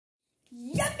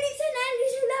Yup, listen, I'm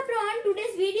Shrida from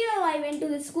today's video. I went to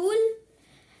the school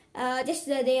just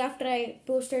the day after I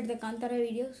posted the Kantara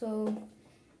video. So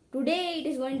today it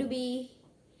is going to be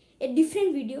a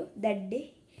different video that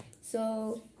day.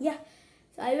 So yeah,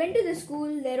 so I went to the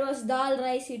school. There was dal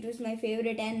rice. It was my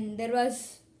favorite, and there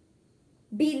was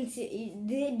beans.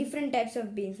 Different types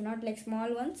of beans, not like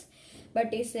small ones,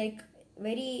 but it's like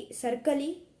very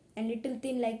circly and little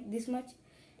thin, like this much,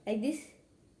 like this.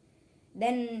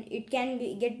 Then it can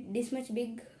get this much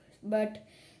big, but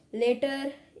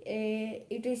later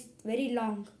it is very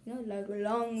long, like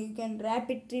long. You can wrap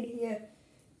it till here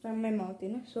from my mouth,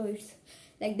 so it's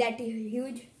like that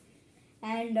huge.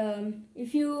 And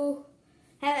if you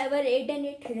have ever eaten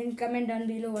it, then comment down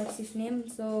below what's his name.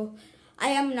 So I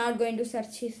am not going to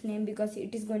search his name because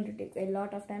it is going to take a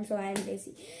lot of time, so I am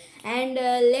lazy. And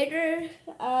later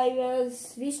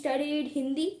we studied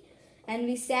Hindi, and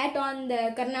we sat on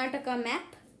the Karnataka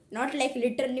map, not like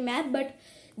literally map, but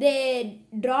they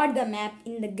drawed the map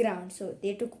in the ground. So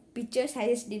they took pictures.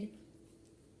 I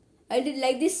did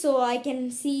like this, so I can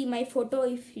see my photo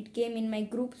if it came in my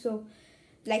group. So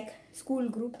like school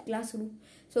group, class group.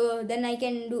 So then I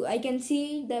can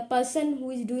see the person who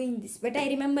is doing this. But I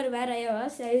remember where I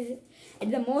was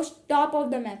at the most top of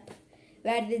the map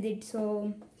where they did.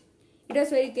 So it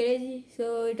was very crazy.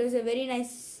 So it was a very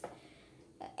nice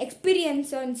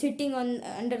experience on sitting on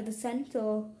under the sun.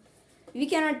 So we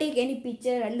cannot take any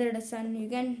picture under the sun. You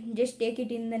can just take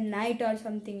it in the night or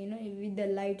something, with the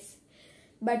lights.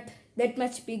 But that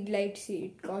much big lights,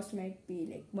 it cost might be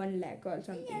like 1 lakh or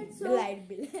something. Yeah, so the light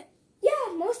bill.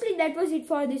 Yeah, mostly that was it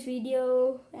for this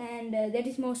video, and that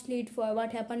is mostly it for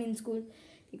what happened in school,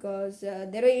 because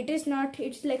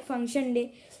it's like function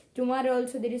day. Tomorrow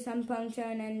also there is some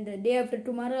function, and the day after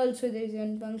tomorrow also there is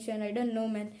one function. I don't know,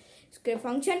 man. It's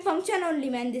function only,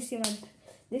 man, this month,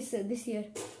 this year.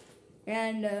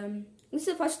 And this is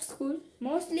the first school.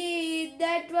 Mostly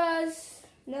that was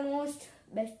the most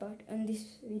best part on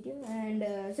this video. And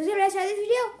so share this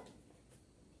video.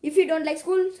 If you don't like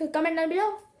school, so comment down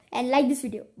below and like this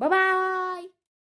video. Bye bye.